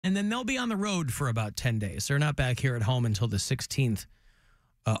And then they'll be on the road for about 10 days. They're not back here at home until the 16th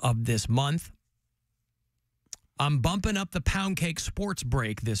of this month. I'm bumping up the Poundcake sports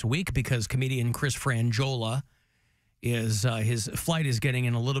break this week because comedian Chris Frangiola is his flight is getting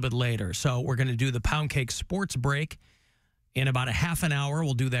in a little bit later. So we're going to do the Poundcake sports break in about a half an hour.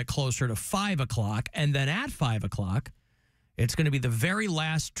 We'll do that closer to 5 o'clock. And then at 5 o'clock, it's going to be the very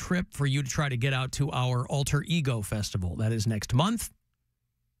last trip for you to try to get out to our Alter Ego Festival. That is next month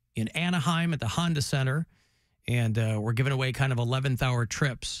in Anaheim at the Honda Center. And we're giving away kind of 11th hour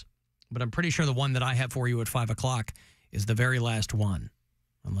trips. But I'm pretty sure the one that I have for you at 5 o'clock is the very last one,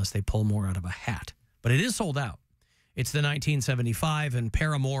 unless they pull more out of a hat. But it is sold out. It's the 1975 and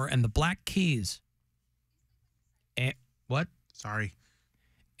Paramore and the Black Keys. And, what? Sorry.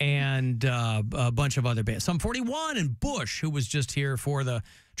 And a bunch of other bands. Sum 41 and Bush, who was just here for the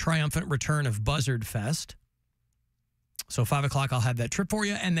triumphant return of Buzzard Fest. So 5 o'clock, I'll have that trip for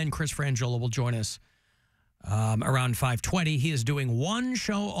you. And then Chris Frangiola will join us around 5:20. He is doing one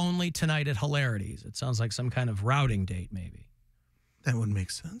show only tonight at Hilarities. It sounds like some kind of routing date, maybe. That would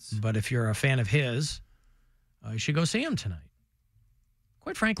make sense. But if you're a fan of his, you should go see him tonight.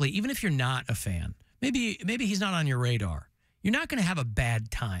 Quite frankly, even if you're not a fan, maybe he's not on your radar. You're not going to have a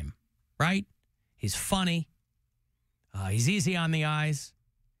bad time, right? He's funny. He's easy on the eyes.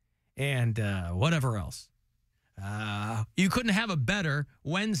 And whatever else. You couldn't have a better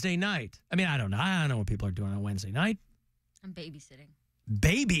Wednesday night. I mean, I don't know. I don't know what people are doing on Wednesday night. I'm babysitting.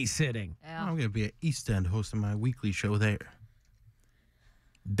 Babysitting? Yeah. I'm going to be at East End hosting my weekly show there.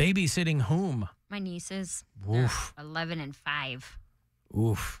 Babysitting whom? My nieces. Oof. 11 and 5.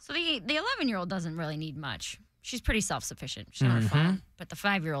 Oof. So the 11-year-old doesn't really need much. She's pretty self-sufficient. She's on her phone. But the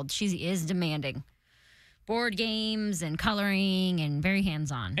 5-year-old, she is demanding. Board games and coloring and very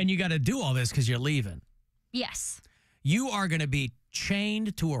hands-on. And you got to do all this because you're leaving. Yes. You are going to be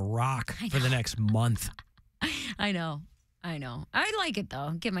chained to a rock for the next month. I know. I like it,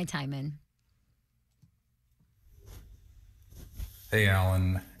 though. Get my time in. Hey,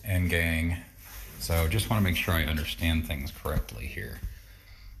 Alan and gang. So just want to make sure I understand things correctly here.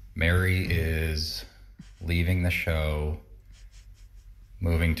 Mary is leaving the show,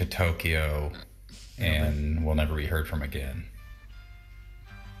 moving to Tokyo, and will never be heard from again.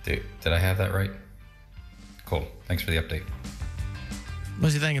 Did I have that right? Cool. Thanks for the update.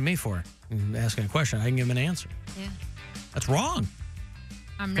 What's he thanking me for? Asking a question. I can give him an answer. Yeah. That's wrong.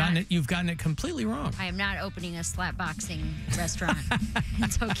 You've gotten it completely wrong. I am not opening a slap boxing restaurant in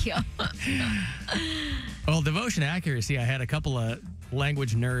Tokyo. Well, devotion to accuracy, I had a couple of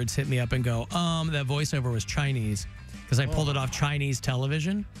language nerds hit me up and go, that voiceover was Chinese because I pulled it off Chinese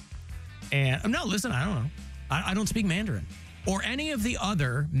television. And no, listen, I don't know. I don't speak Mandarin or any of the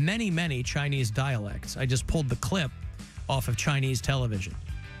other many Chinese dialects. I just pulled the clip off of Chinese television.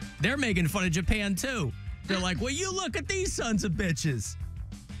 They're making fun of Japan, too. They're like, well, you look at these sons of bitches.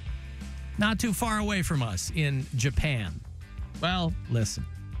 Not too far away from us in Japan. Well, listen.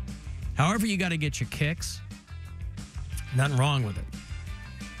 However you got to get your kicks, nothing wrong with it.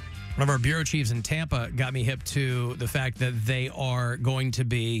 One of our bureau chiefs in Tampa got me hip to the fact that they are going to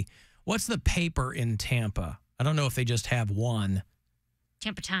be, what's the paper in Tampa? I don't know if they just have one.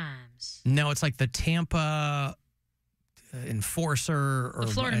 Tampa Times. No, it's like the Tampa Enforcer. Or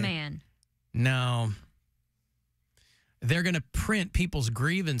the Florida Man. No. They're going to print people's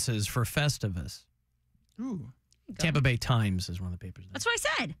grievances for Festivus. Ooh. Tampa Bay Times is one of the papers. That's what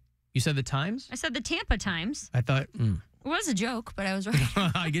I said. You said the Times? I said the Tampa Times. I thought, It was a joke, but I was right.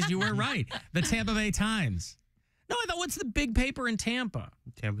 I guess you were right. The Tampa Bay Times. No, I thought, what's the big paper in Tampa?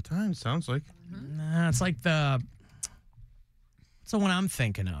 Tampa Times, sounds like. Nah, it's like it's the one I'm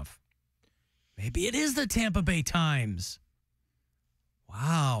thinking of. Maybe it is the Tampa Bay Times.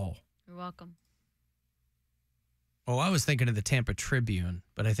 Wow. You're welcome. Oh, I was thinking of the Tampa Tribune,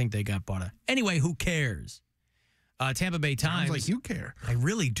 but I think they got bought out. Anyway, who cares? Tampa Bay Times. Sounds like you care. I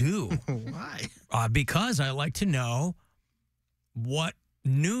really do. Why? Because I like to know what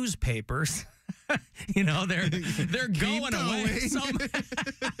newspapers, they're going away.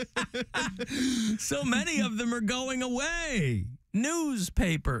 So many of them are going away.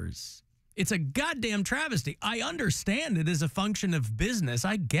 Newspapers. It's a goddamn travesty. I understand it as a function of business.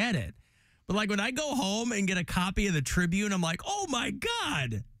 I get it. But like when I go home and get a copy of the Tribune, I'm like, oh my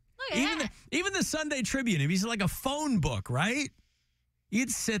God. Even the Sunday Tribune, if you see like a phone book, right?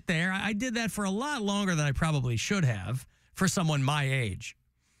 You'd sit there. I did that for a lot longer than I probably should have for someone my age,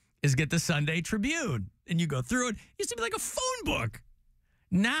 is get the Sunday Tribune. And you go through it. It used to be like a phone book.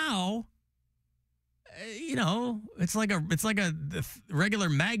 Now, it's like a regular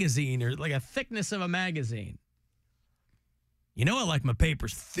magazine or like a thickness of a magazine. You know I like my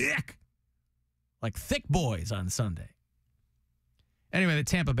papers thick. Like thick boys on Sunday. Anyway, the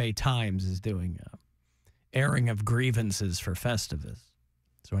Tampa Bay Times is doing airing of grievances for Festivus.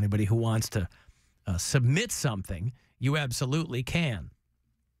 So anybody who wants to submit something, you absolutely can.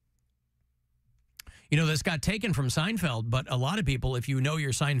 You know, this got taken from Seinfeld, but a lot of people, if you know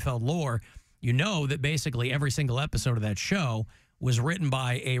your Seinfeld lore, you know that basically every single episode of that show was written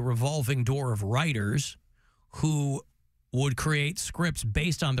by a revolving door of writers who would create scripts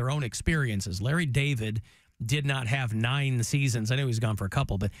based on their own experiences. Larry David did not have 9 seasons. I know he's gone for a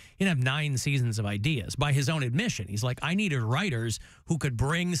couple, but he didn't have 9 seasons of ideas. By his own admission, he's like, I needed writers who could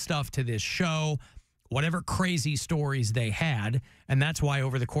bring stuff to this show, whatever crazy stories they had. And that's why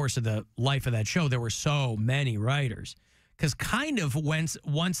over the course of the life of that show, there were so many writers. Because kind of once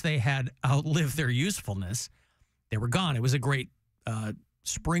they had outlived their usefulness, they were gone. It was a great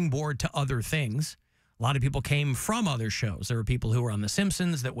springboard to other things. A lot of people came from other shows. There were people who were on The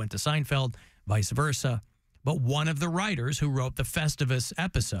Simpsons that went to Seinfeld, vice versa. But one of the writers who wrote the Festivus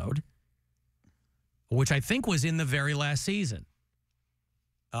episode, which I think was in the very last season,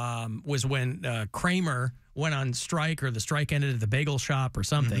 was when Kramer went on strike, or the strike ended at the bagel shop or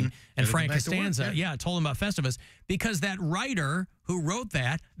something, and Frank Costanza, told him about Festivus, because that writer who wrote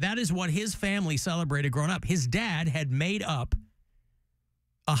that is what his family celebrated growing up. His dad had made up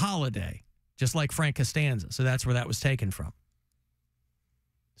a holiday, just like Frank Costanza. So that's where that was taken from.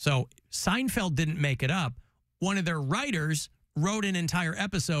 So Seinfeld didn't make it up. One of their writers wrote an entire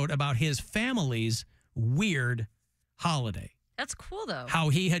episode about his family's weird holiday. That's cool, though. How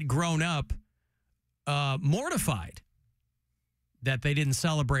he had grown up mortified that they didn't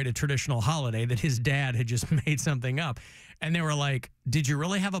celebrate a traditional holiday, that his dad had just made something up. And they were like, did you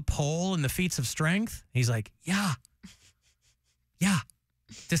really have a pole in the feats of strength? He's like, yeah. Yeah.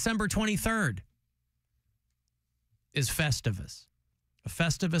 December 23rd is Festivus. A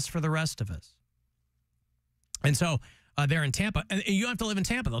Festivus for the rest of us. And so they're in Tampa. And you don't have to live in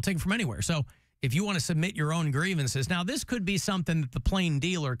Tampa. They'll take it from anywhere. So if you want to submit your own grievances, now this could be something that the plain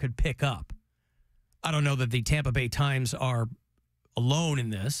dealer could pick up. I don't know that the Tampa Bay Times are alone in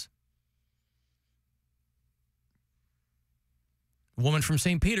this. A woman from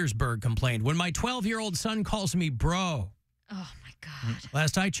St. Petersburg complained, when my 12-year-old son calls me bro. Oh, my God.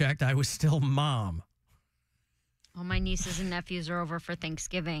 Last I checked, I was still mom. All my nieces and nephews are over for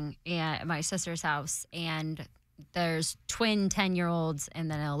Thanksgiving at my sister's house, and there's twin 10-year-olds and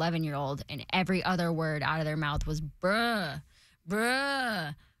then an 11-year-old, and every other word out of their mouth was bruh,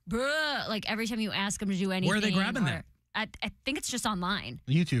 bruh, bruh. Like every time you ask them to do anything. Where are they grabbing that? I think it's just online.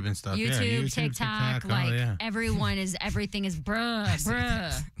 YouTube and stuff. YouTube, YouTube TikTok. Like everything is bruh,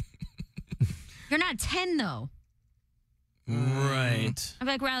 bruh. You're not 10 though. Right. I'm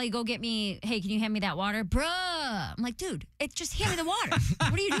like, Riley, go get me, hey, can you hand me that water? Bruh. I'm like, dude, just hand me the water.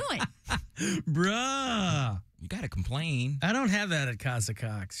 What are you doing? Bruh. You got to complain. I don't have that at Casa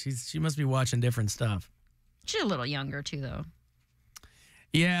Cox. She must be watching different stuff. She's a little younger, too, though.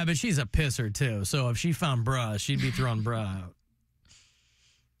 Yeah, but she's a pisser, too. So if she found bruh, she'd be throwing bruh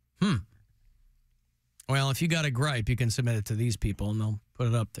out. Well, if you got a gripe, you can submit it to these people, and they'll put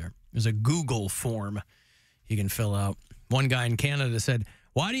it up there. There's a Google form you can fill out. One guy in Canada said,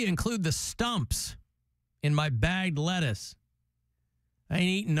 why do you include the stumps in my bagged lettuce? I ain't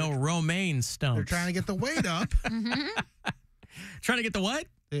eating no romaine stumps. They're trying to get the weight up. Trying to get the what?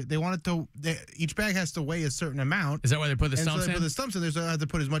 They want it to, each bag has to weigh a certain amount. Is that why they put the and stumps so they in? put the stumps in there, so they have to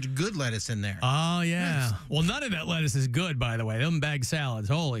put as much good lettuce in there. Oh, yeah. Yes. Well, none of that lettuce is good, by the way. Them bag salads,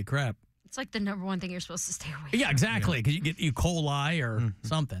 holy crap. It's like the #1 thing you're supposed to stay away from. Yeah, exactly, because you get E. coli or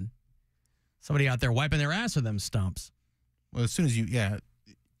something. Somebody out there wiping their ass with them stumps. Well, as soon as you get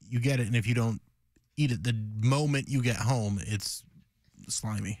it, and if you don't eat it the moment you get home, it's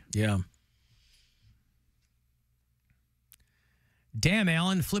slimy. Yeah. Damn,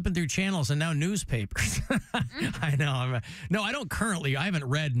 Alan, flipping through channels and now newspapers. I know. No, I don't currently. I haven't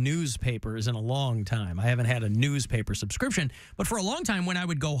read newspapers in a long time. I haven't had a newspaper subscription. But for a long time, when I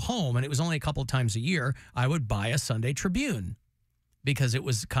would go home, and it was only a couple of times a year, I would buy a Sunday Tribune because it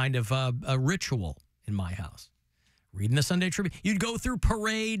was kind of a ritual in my house. Reading the Sunday Tribune. You'd go through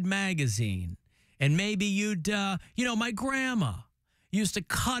Parade magazine, and maybe you'd, my grandma used to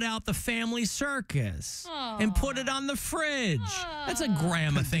cut out the family circus and put it on the fridge. That's a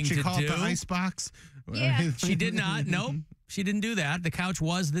grandma thing to do. Did she call it the icebox? Yeah. She did not. Nope. She didn't do that. The couch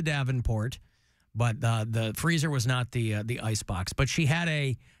was the Davenport, but the freezer was not the icebox. But she had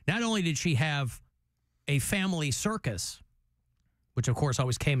not only did she have a family circus, which of course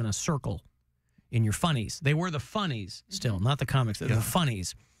always came in a circle in your funnies. They were the funnies still, not the comics. The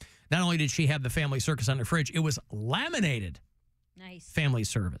funnies. Not only did she have the family circus on the fridge, it was laminated. Nice. Family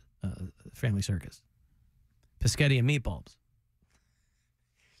Circus. Pescetti and meatballs.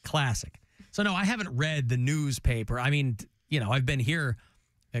 Classic. So, no, I haven't read the newspaper. I mean, I've been here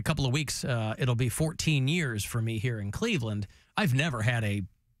a couple of weeks. It'll be 14 years for me here in Cleveland. I've never had a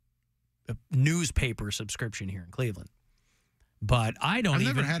newspaper subscription here in Cleveland. But I've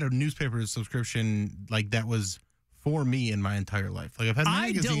never had a newspaper subscription like that was for me in my entire life. Like I've had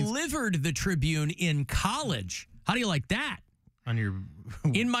magazines. I delivered the Tribune in college. How do you like that? On your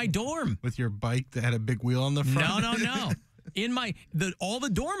in my dorm with your bike that had a big wheel on the front. No. In all the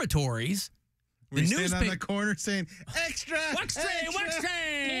dormitories. We stand on the corner saying extra.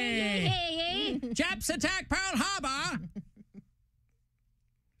 Hey. Japs attack Pearl Harbor.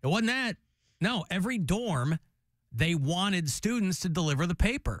 It wasn't that. No, every dorm they wanted students to deliver the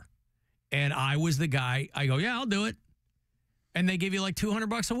paper, and I was the guy. I go, yeah, I'll do it, and they give you like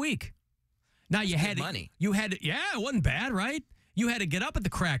 $200 a week. Now you had money. It wasn't bad, right? You had to get up at the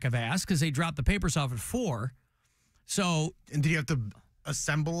crack of ass because they dropped the papers off at 4. So, and did you have to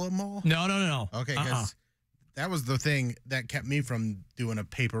assemble them all? No. Okay, because that was the thing that kept me from doing a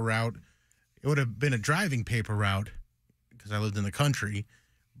paper route. It would have been a driving paper route because I lived in the country,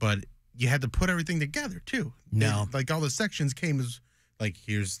 but you had to put everything together too. No, like all the sections came as like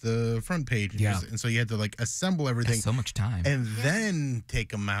here's the front page, and so you had to like assemble everything. That's so much time, and then take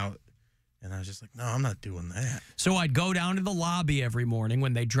them out. And I was just like, no, I'm not doing that. So I'd go down to the lobby every morning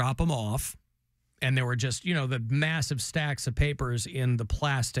when they drop them off. And there were just, the massive stacks of papers in the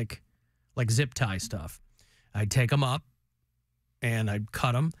plastic, like zip tie stuff. I'd take them up and I'd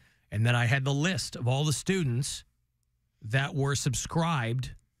cut them. And then I had the list of all the students that were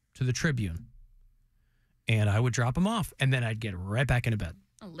subscribed to the Tribune. And I would drop them off. And then I'd get right back into bed.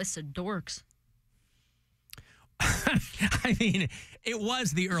 A list of dorks. I mean, it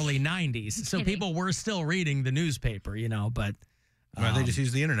was the early 90s. So people were still reading the newspaper, but. Well, they just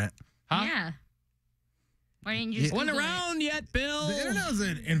used the internet. Huh? Yeah. Why didn't you just wasn't around yet, Bill? The internet was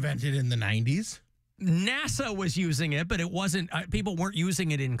invented in the 90s. NASA was using it, but it wasn't. People weren't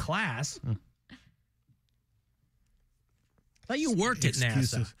using it in class. I thought you worked at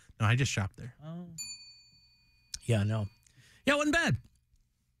NASA. No, I just shopped there. Oh. Yeah, no. Yeah, it wasn't bad.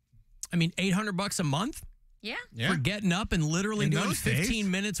 I mean, $800 a month? Yeah. For getting up and literally doing 15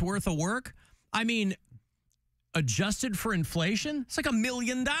 minutes worth of work? I mean, adjusted for inflation, it's like $1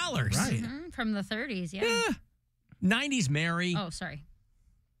 million. Right. Mm-hmm. From the 30s, yeah. 90s Mary. Oh, sorry.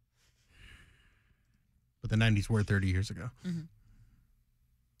 But the 90s were 30 years ago. Mm-hmm.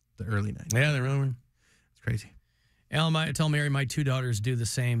 The early 90s. Yeah, they really were. It's crazy. Alan, tell Mary my 2 daughters do the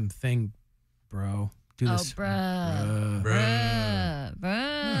same thing, bro. Do this. Bruh.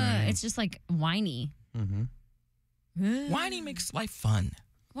 Right. It's just like whiny. Mm-hmm. Whining makes life fun.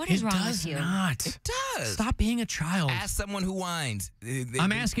 What is wrong with you? It does not. It does. Stop being a child. Ask someone who whines.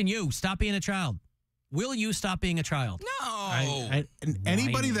 I'm asking you. Stop being a child. Will you stop being a child? No. And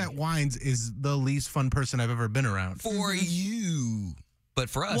anybody that whines is the least fun person I've ever been around. For you. But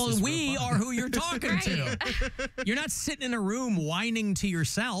for us, well, we are who you're talking to. You're not sitting in a room whining to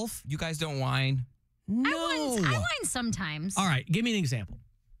yourself. You guys don't whine? No. I whine sometimes. All right. Give me an example.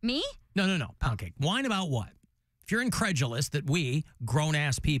 Me? No. Poundcake. Whine about what? If you're incredulous that we,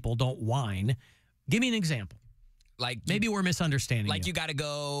 grown-ass people, don't whine, give me an example. Like maybe we're misunderstanding Like you got to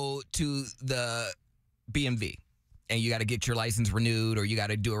go to the BMV and you got to get your license renewed or you got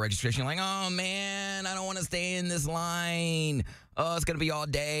to do a registration. You're like, oh, man, I don't want to stay in this line. Oh, it's going to be all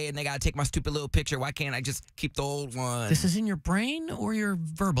day and they got to take my stupid little picture. Why can't I just keep the old one? This is in your brain or you're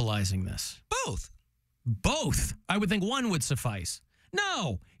verbalizing this? Both. Both. I would think one would suffice.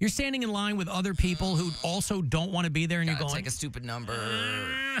 No, you're standing in line with other people who also don't want to be there, and you're going, take a stupid number.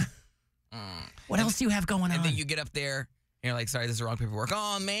 What else do you have going on? And then you get up there, and you're like, sorry, this is the wrong paperwork.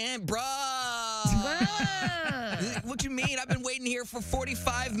 Oh, man, bro. What you mean? I've been waiting here for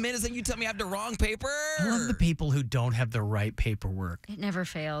 45 minutes, and you tell me I have the wrong paper? I love the people who don't have the right paperwork. It never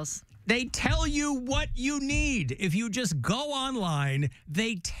fails. They tell you what you need. If you just go online,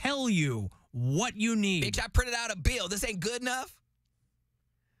 they tell you what you need. Bitch, I printed out a bill. This ain't good enough?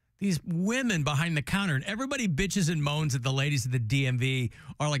 These women behind the counter, and everybody bitches and moans that the ladies at the DMV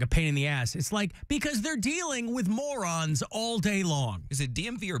are like a pain in the ass. It's like, because they're dealing with morons all day long. Is it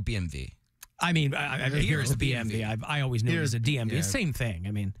DMV or BMV? I mean, here it's a BMV. I always knew it was a DMV. Yeah. It's the same thing.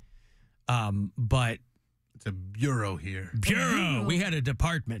 I mean, but it's a bureau here. Bureau. We had a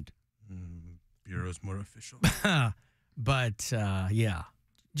department. Bureau's more official. But, yeah.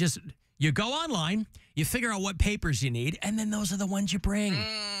 Just, you go online, you figure out what papers you need, and then those are the ones you bring.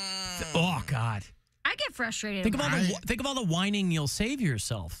 Oh, God. I get frustrated. Think of all the whining you'll save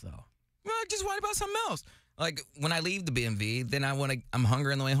yourself, though. Well, just whine about something else. Like, when I leave the BMV, then I'm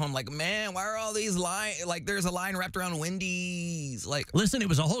hungry on the way home. Like, man, why are all these lines? Like, there's a line wrapped around Wendy's. Like, Listen, it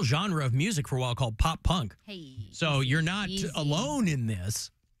was a whole genre of music for a while called pop punk. Hey. So you're not alone in this.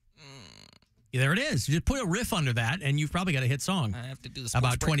 There it is. You just put a riff under that, and you've probably got a hit song. I have to do the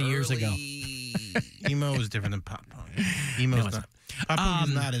About 20 years ago. Emo is different than pop punk. Emo's not. Pop punk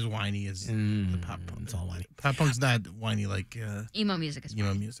is not as whiny as the pop punk. It's all whiny. Pop punk's not whiny like Emo music is emo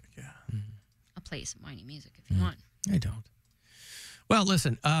whiny. music. Yeah. I'll play some whiny music if you want. I don't. Well,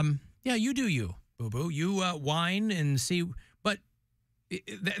 listen. Yeah, you do you, Boo Boo. You whine and see, but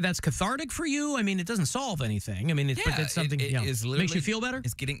that's cathartic for you. I mean, it doesn't solve anything. I mean, but it's something. It is literally, makes you feel better.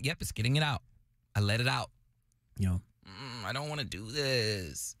 It's getting it out. I let it out. You know, I don't want to do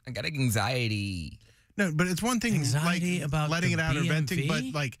this. I got anxiety. No, but it's one thing Anxiety like about letting the it out or venting, BMV? but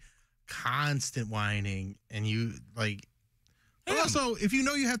like constant whining and you like. But also, if you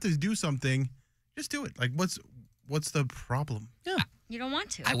know you have to do something, just do it. Like, what's the problem? yeah, You don't want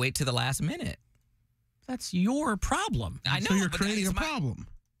to. I wait to the last minute. that's your problem. I know, So you're but creating a that's my- problem.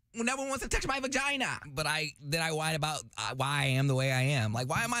 Well, no one wants to touch my vagina. But I whine about why I am the way I am. Like,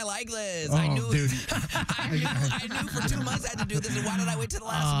 why am I like this? I Oh, knew, dude. I knew for 2 months I had to do this. And why did I wait to the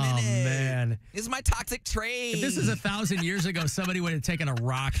last minute? Man. This is my toxic trait. If this is 1,000 years ago, somebody would have taken a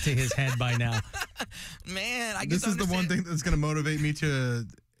rock to his head by now. Man, I This just is the one thing that's going to motivate me to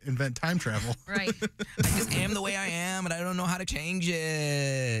invent time travel. Right. I just am the way I am, and I don't know how to change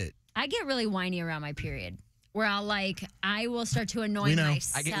it. I get really whiny around my period, where I will start to annoy know.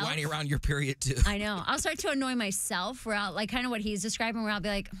 myself. I get whiny around your period, too. I know. I'll start to annoy myself, where I'll, like, kind of what he's describing, where I'll be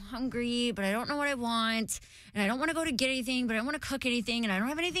like, I'm hungry, but I don't know what I want, and I don't want to go to get anything, but I don't want to cook anything, and I don't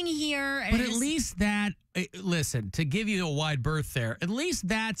have anything here. And But at least that, listen, to give you a wide berth there, at least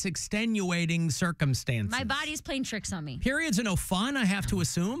that's extenuating circumstances. my body's playing tricks on me. Periods are no fun, I have to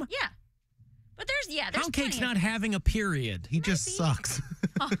assume. Yeah. But there's Poundcake's plenty of- not having a period. He just sucks.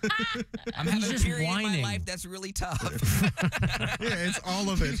 I'm having a just period in whining. my life that's really tough. Yeah, it's all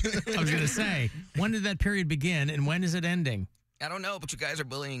of it. I was going to say, when did that period begin and when is it ending? I don't know, but you guys are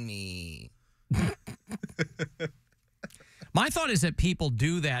bullying me. My thought is that people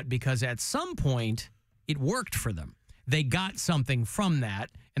do that because at some point it worked for them. They got something from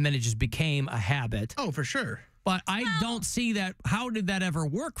that and then it just became a habit. Oh, for sure. But I don't see that. How did that ever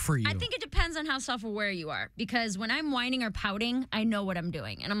work for you? I think it depends on how self-aware you are. Because when I'm whining or pouting, I know what I'm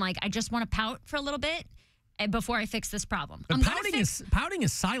doing. And I'm like, I just want to pout for a little bit before I fix this problem. But I'm gonna pouting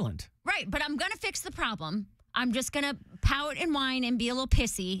is silent. Right, but I'm going to fix the problem. I'm just going to pout and whine and be a little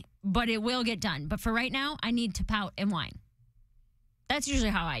pissy, but it will get done. But for right now, I need to pout and whine. That's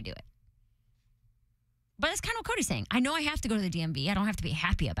usually how I do it. But that's kind of what Cody's saying. I know I have to go to the DMV. I don't have to be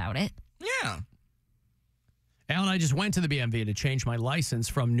happy about it. Yeah. Al and I just went to the BMV to change my license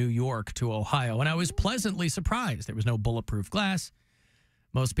from New York to Ohio, and I was pleasantly surprised. There was no bulletproof glass.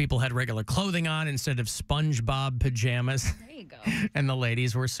 Most people had regular clothing on instead of SpongeBob pajamas, There you go. and the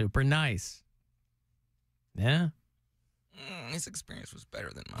ladies were super nice. Yeah. His experience was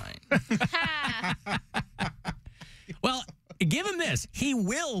better than mine. Well, give him this. He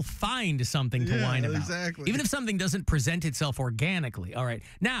will find something to Yeah, whine about. exactly. Even if something doesn't present itself organically. All right.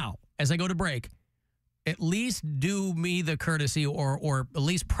 Now, as I go to break, at least do me the courtesy or at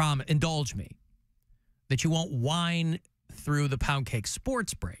least indulge me that you won't whine through the Poundcake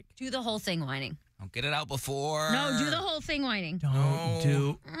sports break. Do the whole thing whining. I'll get it out before. No, do the whole thing whining. Don't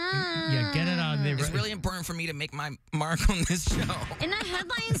do. Yeah, get it on there. It's really important for me to make my mark on this show. In the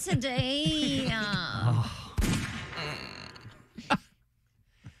headlines today.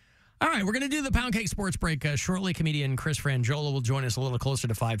 All right, we're going to do the Poundcake sports break shortly. Comedian Chris Frangiola will join us a little closer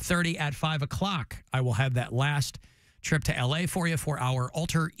to 5:30. At 5 o'clock, I will have that last trip to L.A. for you for our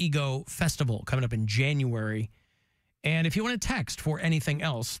Alter Ego Festival coming up in January. And if you want to text for anything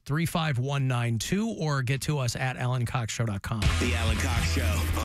else, 35192, or get to us at alancoxshow.com. The Alan Cox Show.